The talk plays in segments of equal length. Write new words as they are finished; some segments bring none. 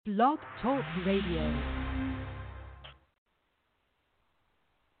Blog Talk Radio.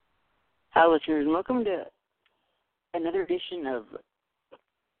 Hi, listeners, and welcome to another edition of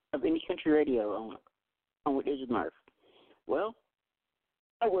Indie Country Radio on Weekdays with Murph. Well,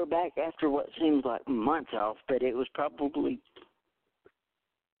 we're back after what seems like months off, but it's probably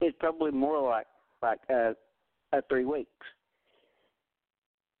more like 3 weeks.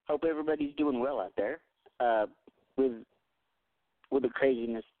 Hope everybody's doing well out there with the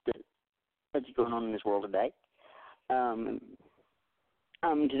craziness that's going on in this world today.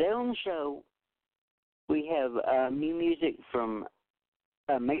 Today on the show, we have new music from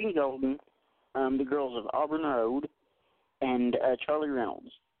Megan Golden, the girls of Auburn Road, and Charly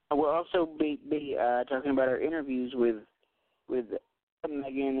Reynolds. We'll also be talking about our interviews with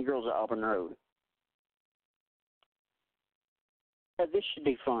Megan and the girls of Auburn Road. This should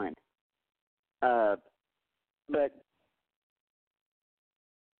be fun. But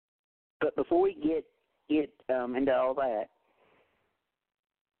before we get into all that,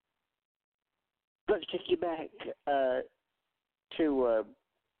 let's take you back to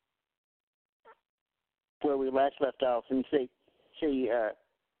where we last left off and see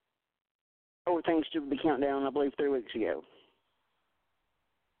over things to the countdown, I believe, 3 weeks ago.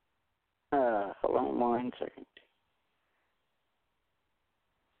 Hold on 1 second.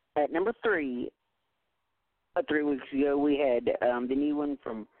 At number 3, 3 weeks ago, we had the new one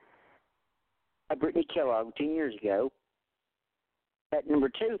from Brittany Kellogg 10 years ago. At number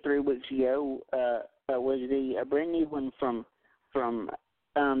 2, 3 weeks ago, was the brand new one from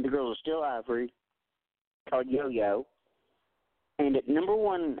the girls of Still Ivory called Yo-Yo. And at number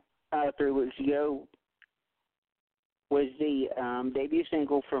 1, 3 weeks ago, was the debut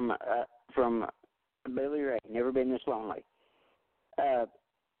single from Billy Ray, Never Been This Lonely.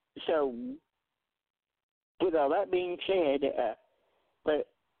 So, with all that being said, let's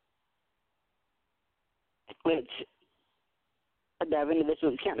dive into this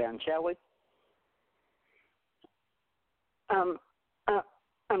week's countdown, shall we? I'm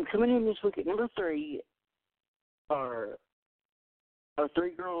coming in this week at number 3 are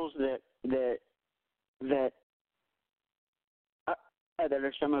 3 girls that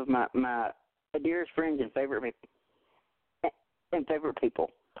are some of my dearest friends and favorite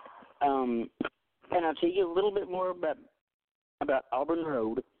people. And I'll tell you a little bit more about Auburn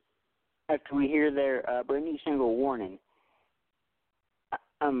Road after we hear their brand new single, Warning.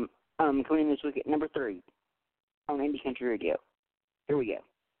 I'm coming in this week at number 3 on Indie Country Radio. Here we go.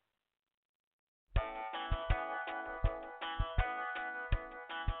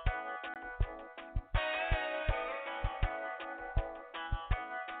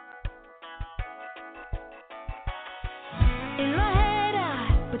 In my head,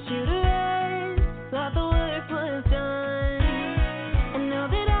 I put you to rest. Thought the work was done. I know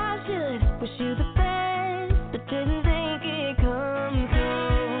that I should wish you the best, but didn't think it come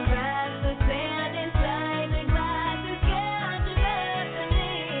close. Rise the sand inside the glass is catching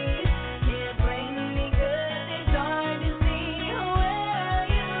underneath. Can't blame me 'cause it's hard to see where I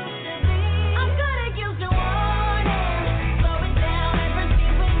used to be. I'm gonna use the warning, slow it down and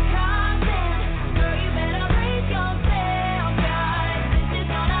proceed with caution. Girl, you better brace yourself, God.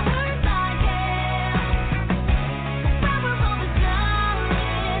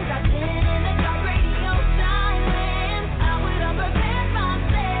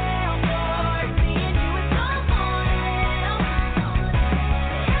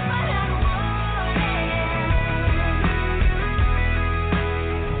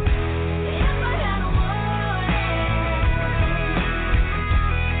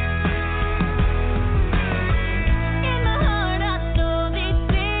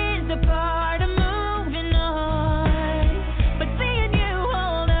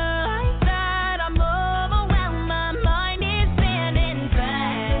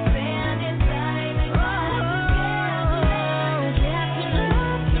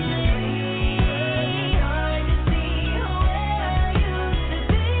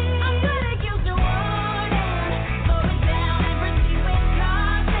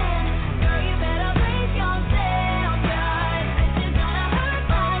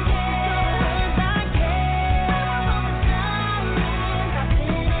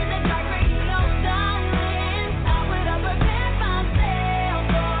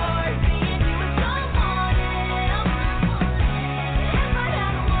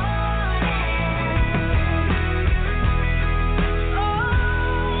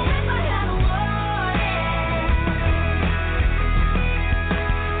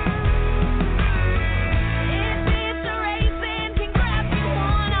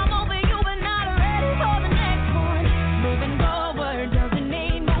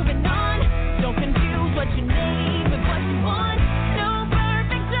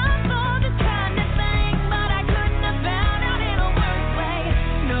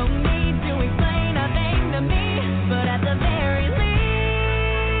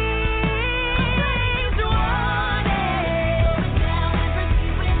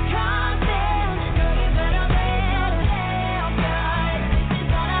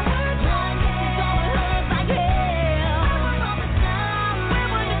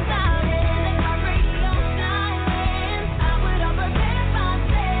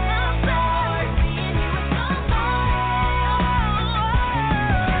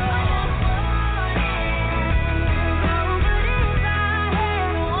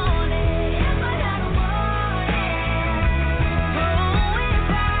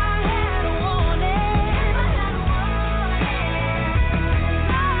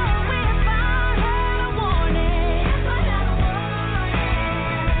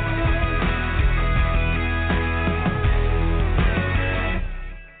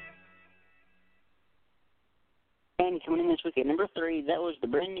 week at number 3, that was the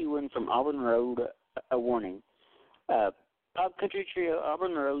brand new one from Auburn Road, A Warning. Pop country trio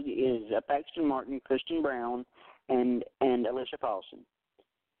Auburn Road is Paxton Martin, Kristen Brown, and Alicia Paulson.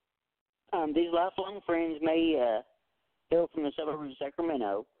 These lifelong friends may hail from the suburbs of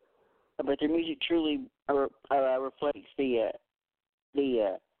Sacramento, but their music truly reflects the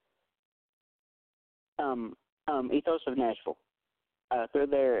ethos of Nashville through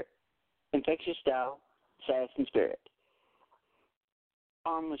their infectious style, sass, and spirit.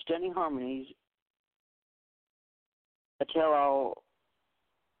 Armed with stunning harmonies, a tell-all,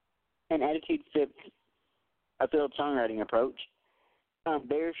 and attitude-filled songwriting approach,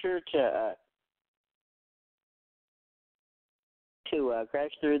 they're sure to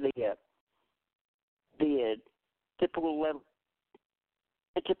crash through the typical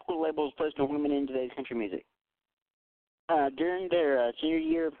labels placed on women in today's country music. During their senior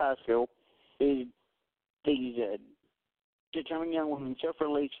year of high school, these determined young women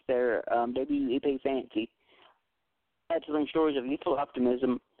self-released their debut EP, Fancy, telling stories of youthful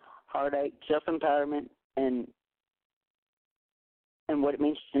optimism, heartache, self-empowerment, and what it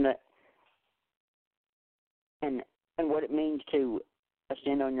means to and what it means to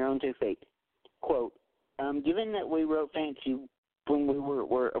stand on your own 2 feet. Quote, given that we wrote Fancy when we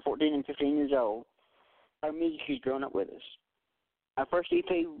were 14 and 15 years old, our music has grown up with us. Our first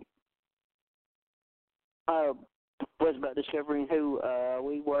EP was about discovering who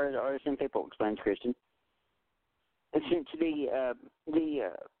we were as artists and people, explains Kristen. And since the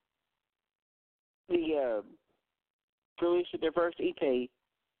release of their first EP,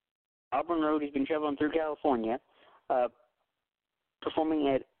 Auburn Road has been traveling through California, performing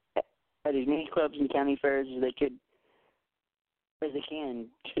at as many clubs and county fairs as they can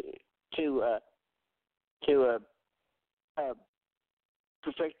to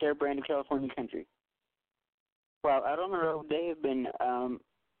perfect their brand of California country. While out on the road, they have been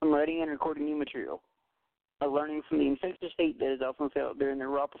writing and recording new material, learning from the infectious heat that is often felt during their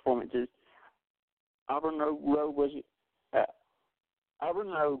raw performances. Auburn Road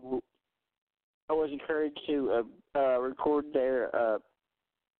was encouraged to record their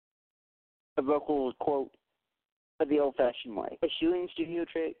vocals, quote, the old-fashioned way, eschewing studio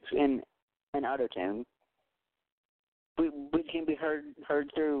tricks and auto-tune. We can be heard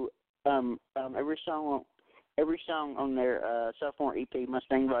through every song on their sophomore EP,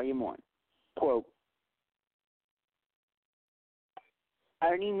 Mustang Volume 1. Quote,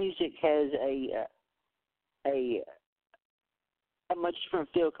 our new music has a much different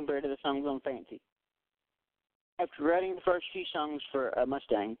feel compared to the songs on Fancy. After writing the first few songs for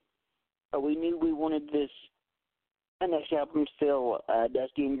Mustang, we knew we wanted this next album to feel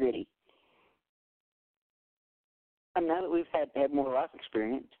dusty and gritty. And now that we've had more life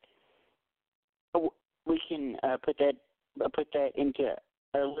experience, we can put that into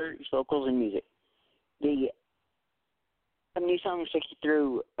our lyrics, vocals, and music. The new songs take you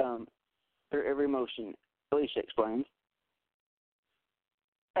through every emotion, Alicia explains.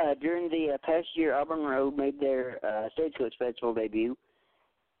 During the past year, Auburn Road made their Stagecoach Festival debut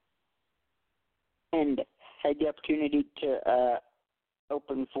and had the opportunity to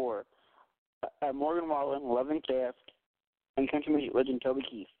open for Morgan Wallen, Love and Theft, and country music legend Toby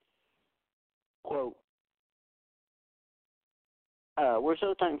Keith. Quote, we're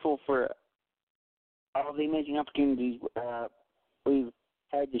so thankful for all the amazing opportunities we've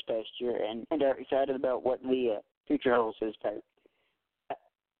had this past year and are excited about what the future holds, says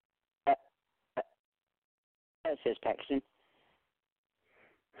Paxton.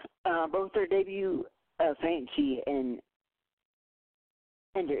 Both their debut Fancy and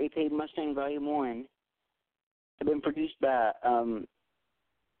their EP Mustang Volume 1 have been produced by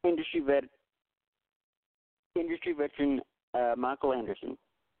industry veteran Michael Anderson,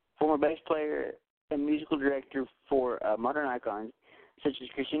 former bass player and musical director for modern icons such as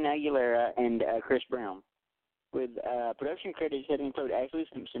Christina Aguilera and Chris Brown, with production credits that include Ashley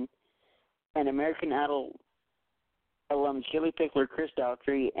Simpson and American Idol alums Kelly Pickler, Chris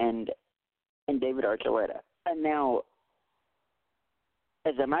Daughtry, and David Archuleta. And now,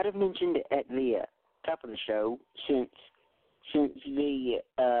 as I might have mentioned at the top of the show, since the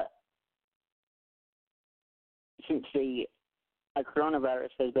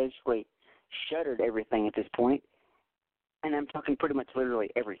coronavirus has basically shuttered everything at this point, and I'm talking pretty much literally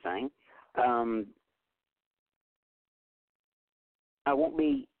everything, I won't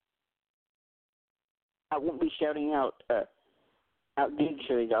be shouting out gigs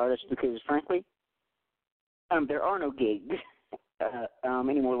for these artists because, frankly, there are no gigs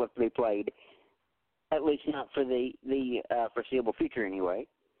anymore left to be played. At least not for the foreseeable future, anyway.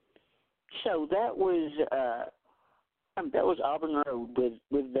 So that was That was Auburn Road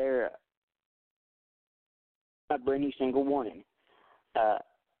with their brand new single "Warning." I've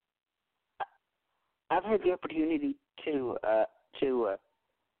had the opportunity to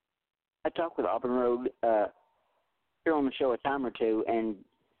talk with Auburn Road here on the show a time or two, and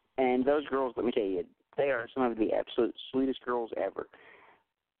those girls, let me tell you, they are some of the absolute sweetest girls ever.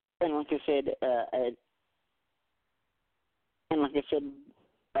 And like I said,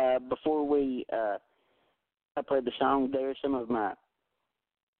 before we I played the song, they're some of my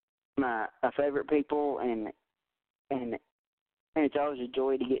favorite people, and it's always a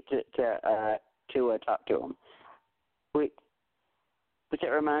joy to get to talk to them. But that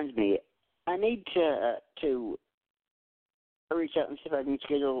reminds me, I need to reach out and see if I can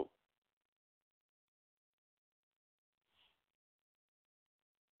schedule.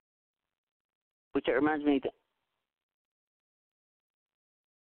 Which that reminds me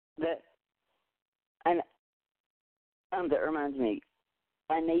that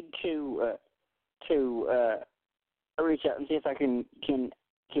I need to reach out and see if I can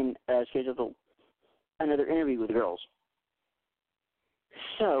schedule another interview with the girls.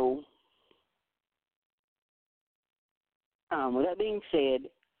 So, with that being said,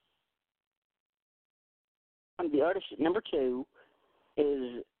 the artist at number 2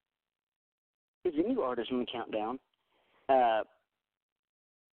 is a new artist on the countdown,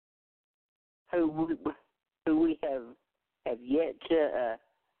 who we have yet to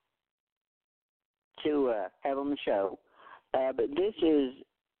have on the show. But this is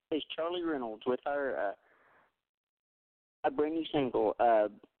Charly Reynolds with her a brand new single,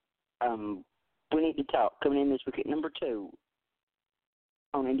 "We Need to Talk," coming in this week at number 2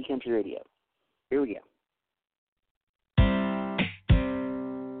 on Indie Country Radio. Here we go.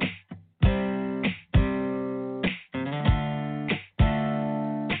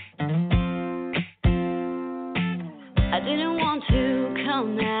 I didn't want to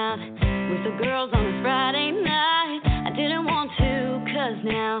come out with the girls on a Friday night. I didn't want to, 'cause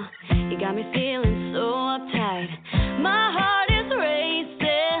now you got me feeling so uptight. My heart is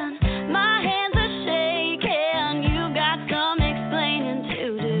racing, my hands are shaking. You got some explaining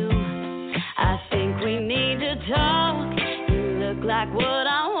to do. I think we need to talk. You look like what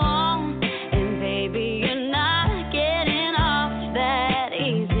I want, and baby, you're not getting off that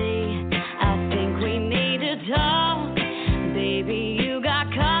easy. I think we need to talk. Baby, you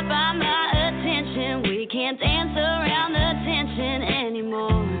got caught by my attention. We can't dance around the tension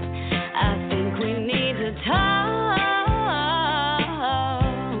anymore. I think we need to talk.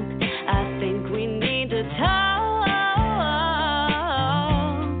 I think we need to talk.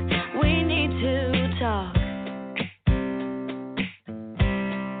 We need to talk.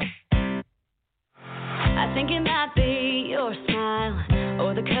 I think it might be your smile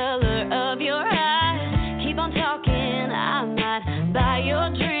or the color of your eyes. Keep on talking, I might buy your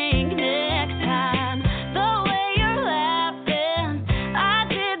drink next time. The way you're laughing, I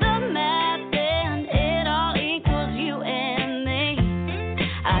did the math and it all equals you and me.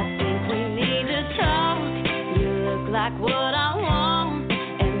 I think we need to talk. You look like what I want,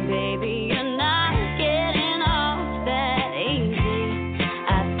 and baby, you're not getting off that easy.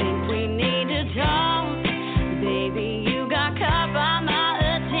 I think we need to talk. Baby, you got caught by my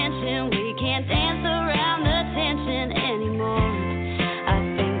attention. We can't dance around the tension anymore. I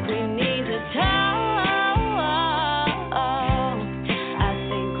think we need to talk. I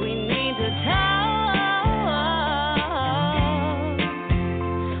think we need to talk.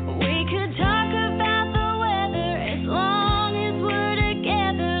 We could talk about the weather as long as we're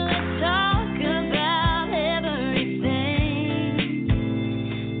together. Let's talk about everything.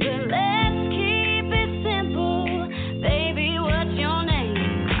 But let's keep it simple. Baby, what's your name?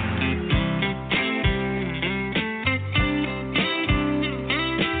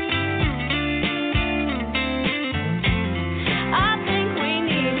 I think we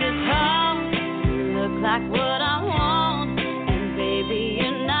need to talk. You look like what I want, and baby,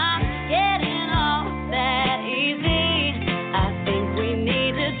 you're not getting off that easy. I think we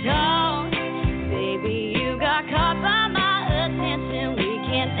need to talk. Baby, you got caught by my attention. We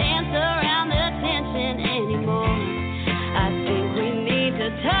can't dance around the tension anymore. I think we need to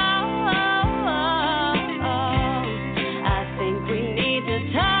talk. I think we need to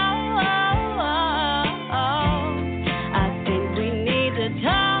talk. I think we need to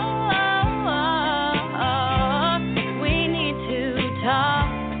talk. We need to talk.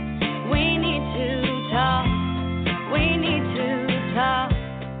 We need to talk. We need to talk.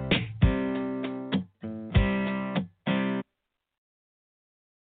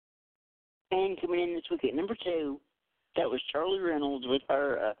 And coming in this week at number 2, that was Charly Reynolds with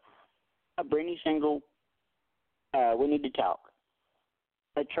her a brand new single, We Need to Talk.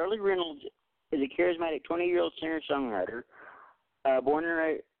 Charly Reynolds is a charismatic 20-year-old singer-songwriter born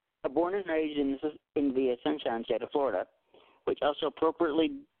and raised in the Sunshine State of Florida, which also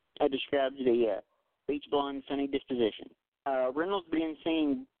appropriately describes the beach blonde, sunny disposition. Reynolds began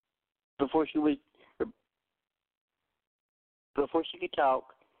singing before she could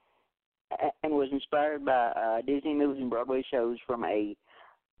talk, and was inspired by Disney movies and Broadway shows from a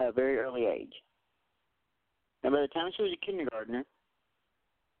very early age. And by the time she was a kindergartner,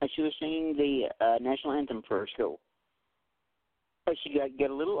 she was singing the national anthem for her school. As she got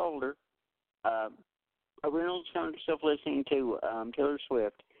a little older, Reynolds found herself listening to Taylor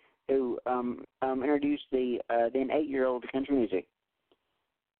Swift, who introduced the then 8-year-old to country music.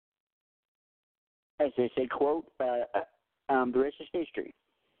 As they say, quote, the rest is history.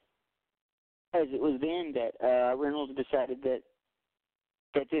 As it was then that Reynolds decided that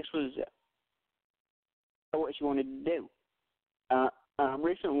this was what she wanted to do.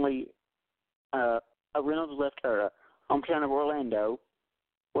 Recently, Reynolds left her hometown of Orlando,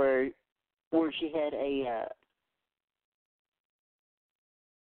 where she had a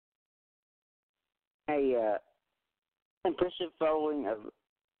impressive following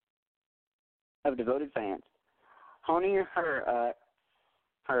of devoted fans, honing her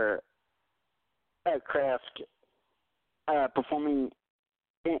craft, performing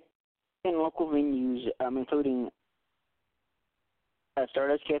in local venues, including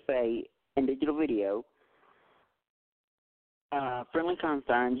Stardust Cafe and digital video, Friendly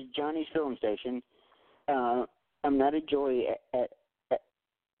Confines, Johnny's Filling Station, Night of Joy at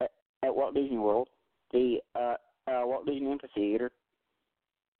Walt Disney World, the Walt Disney Amphitheater.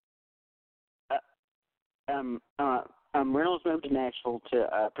 Reynolds moved to Nashville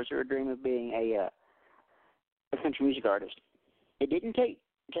to pursue her dream of being a country music artist. It didn't take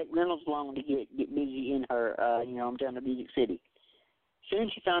Reynolds long to get busy in her hometown of Music City. Soon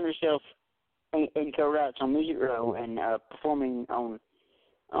she found herself in co-writes on Music Row and performing on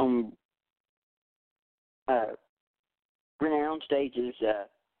renowned stages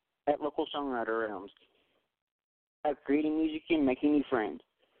at local songwriter realms, creating music and making new friends.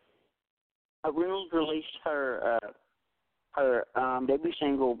 Reynolds released her debut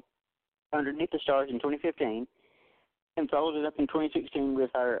single "Underneath the Stars" in 2015, and followed it up in 2016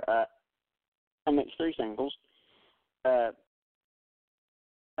 with her next 3 singles.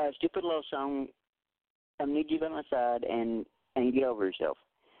 Stupid Love Song, Need You by My Side, and Get Over Yourself.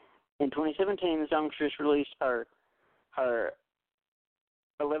 In 2017, the songstress released her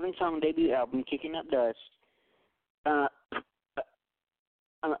 11-song debut album, Kicking Up Dust, that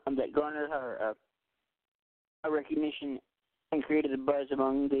garnered her a recognition and created a buzz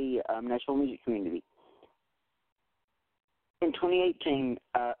among the Nashville music community. In 2018,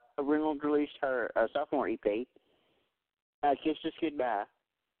 Reynolds released her sophomore EP, Kiss Us Goodbye,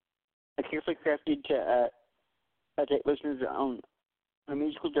 carefully crafted to take listeners on a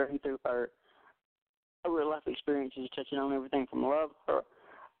musical journey through her real-life experiences, touching on everything from love,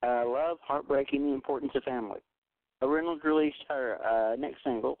 heartbreak, and the importance of family. Reynolds released her next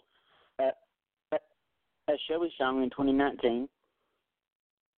single, a Shelby song, in 2019,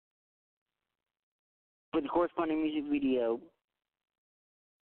 with a corresponding music video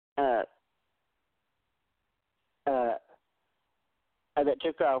that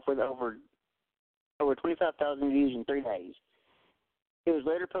took off with over 25,000 views in 3 days. It was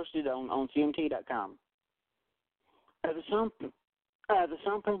later posted on CMT.com. The song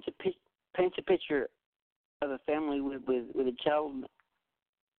paints a picture of a family with a child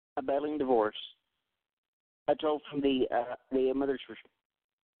battling divorce, told from the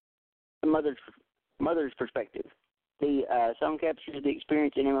mother's perspective. The song captures the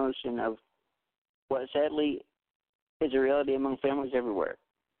experience and emotion of what sadly is a reality among families everywhere.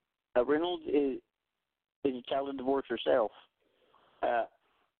 Reynolds is a child of divorce herself.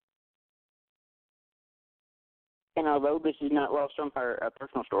 And although this is not lost on her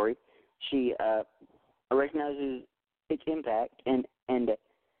personal story, she recognizes its impact and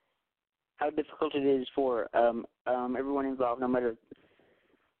how difficult it is for everyone involved, no matter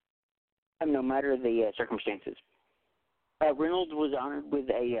the circumstances. Reynolds was honored with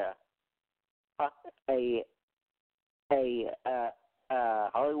a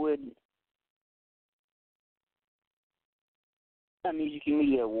Hollywood Music and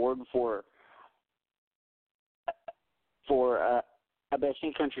Media Award for a Best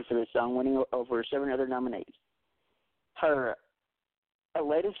in Country for this song, winning over 7 other nominees. Her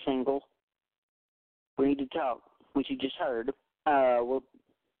latest single, "We Need to Talk," which you just heard, was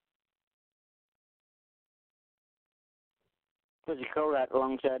a co-write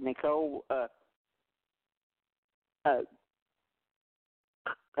alongside Nicole uh,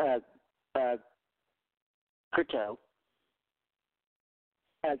 uh, uh, Curto,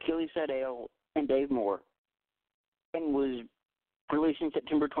 Keely Sadale, and Dave Moore, and was released in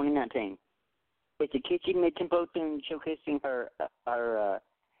September 2019. It's a kitschy mid-tempo tune showcasing her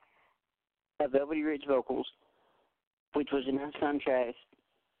velvety rich vocals, which was a nice contrast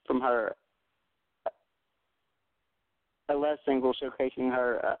from her last single showcasing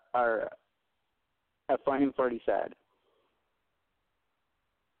her fun and flirty side.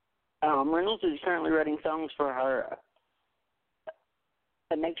 Reynolds is currently writing songs for her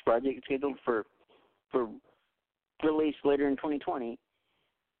next project scheduled for release later in 2020,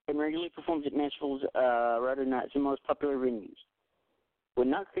 and regularly performs at Nashville's Rider Nights and most popular venues. When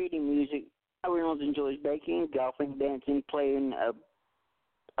not creating music, Reynolds enjoys baking, golfing, dancing, playing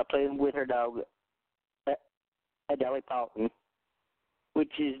with her dog, Dolly Parton,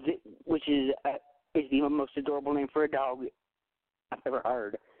 which is the most adorable name for a dog I've ever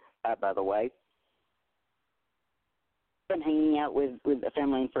heard, by the way. And hanging out with a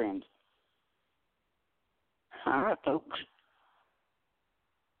family and friends. All right, folks.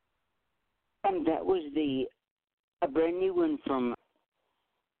 And that was a brand new one from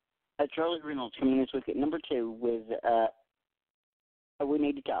Charly Reynolds coming this week at number 2 with We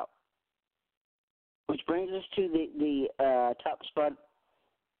Need to Talk. Which brings us to the top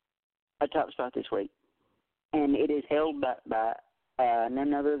spot this week. And it is held by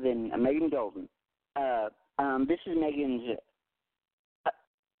none other than Megan Golden. This is Megan's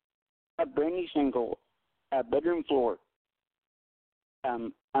a brand new single, Bedroom Floor.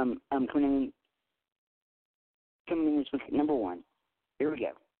 I'm coming in this week at number 1. Here we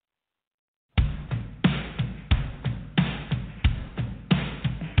go.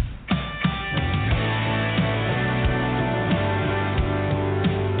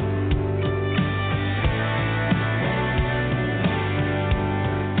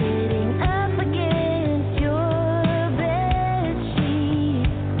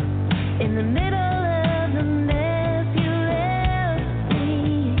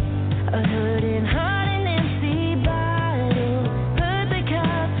 A hurting heart and empty bottle. Hurt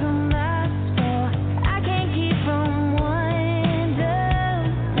because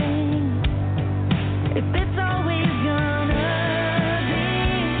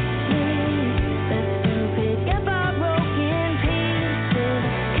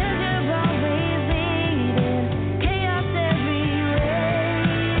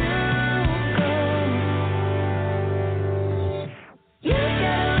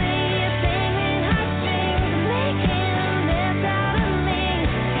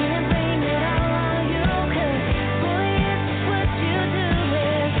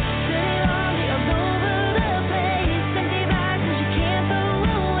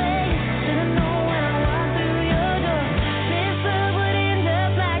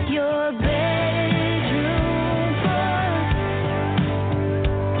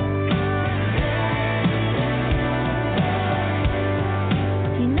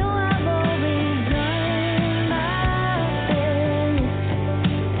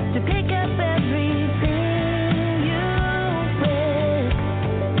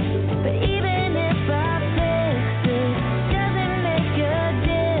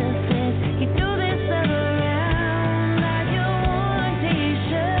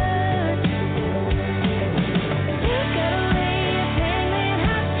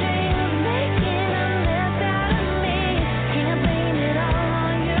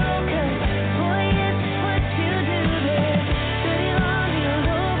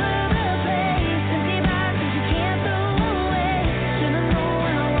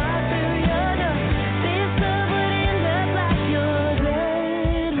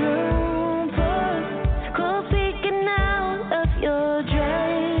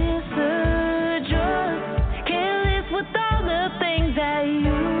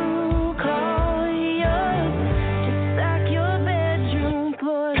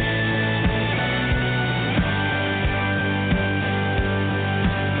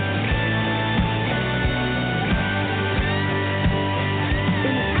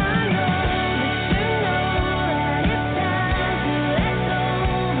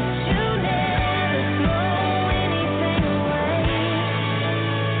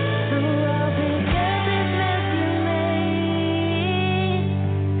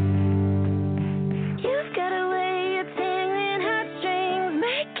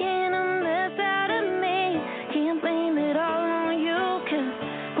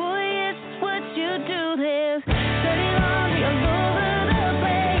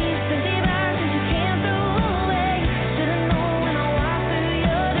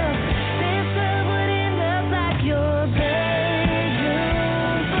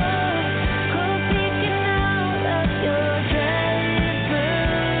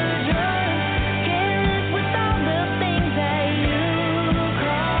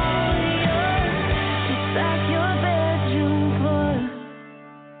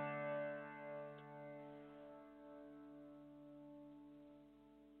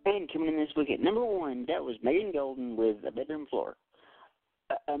And coming in this week at number 1, that was Megan Golden with A Bedroom Floor.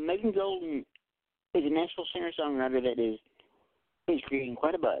 Megan Golden is a Nashville singer-songwriter that is creating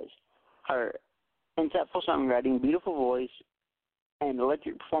quite a buzz. Her insightful songwriting, beautiful voice, and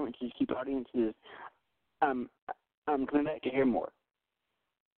electric performances keep audiences coming back to hear more.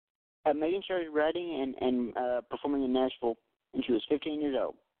 Megan started writing and performing in Nashville when she was 15 years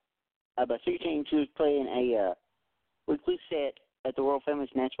old. By 16, she was playing a weekly set at the world-famous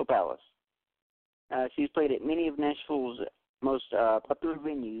Nashville Palace. She's played at many of Nashville's most popular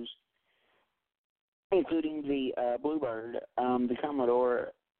venues, including the Bluebird, the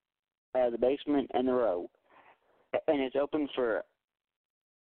Commodore, the Basement, and the Row, and it's open for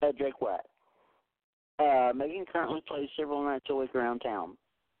Drake White. Megan currently plays several nights a week around town.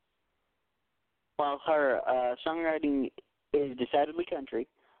 While her songwriting is decidedly country,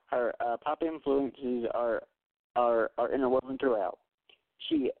 her pop influences are interwoven throughout.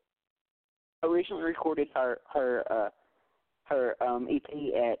 She recently recorded her EP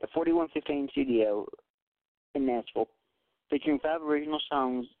at the 4115 Studio in Nashville, featuring 5 original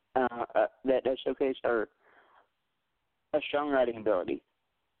songs that showcase her songwriting ability.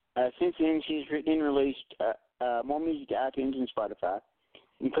 Since then, she's written and released more music to iTunes and Spotify,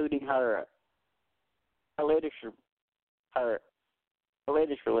 including her latest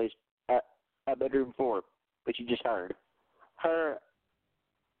release, A Bedroom Floor, which you just heard. Her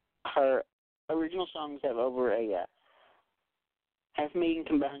original songs have over a 500,000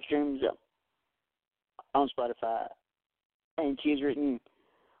 combined streams on Spotify, and she has written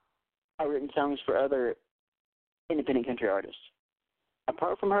songs for other independent country artists.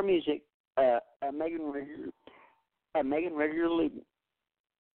 Apart from her music, Megan regularly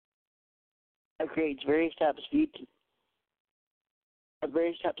creates various types of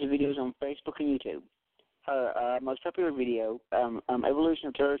videos on Facebook and YouTube. Her most popular video, Evolution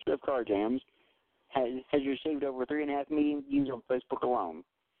of Taylor Swift Car Jams, has received over 3.5 million views on Facebook alone.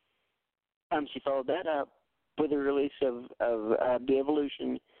 She followed that up with the release of the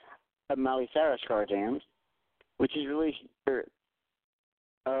Evolution of Miley Cyrus Car Jams, which has reached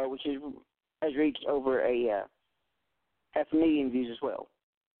over a 500,000 views as well.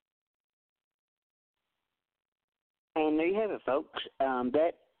 And there you have it, folks.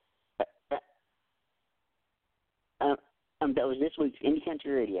 That was this week's Indie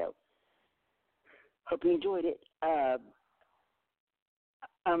Country Radio. Hope you enjoyed it.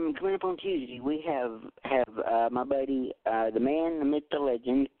 Coming up on Tuesday, we have my buddy, the man, the myth, the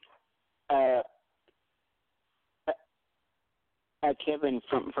legend, Kevin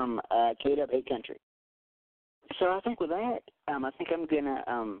from KW8 Country. So I think with that, I think I'm gonna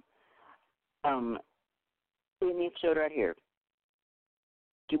end the episode right here.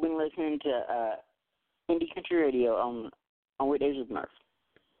 You've been listening to Indie Country Radio on Weekdays with Murph.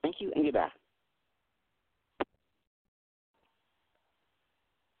 Thank you and goodbye.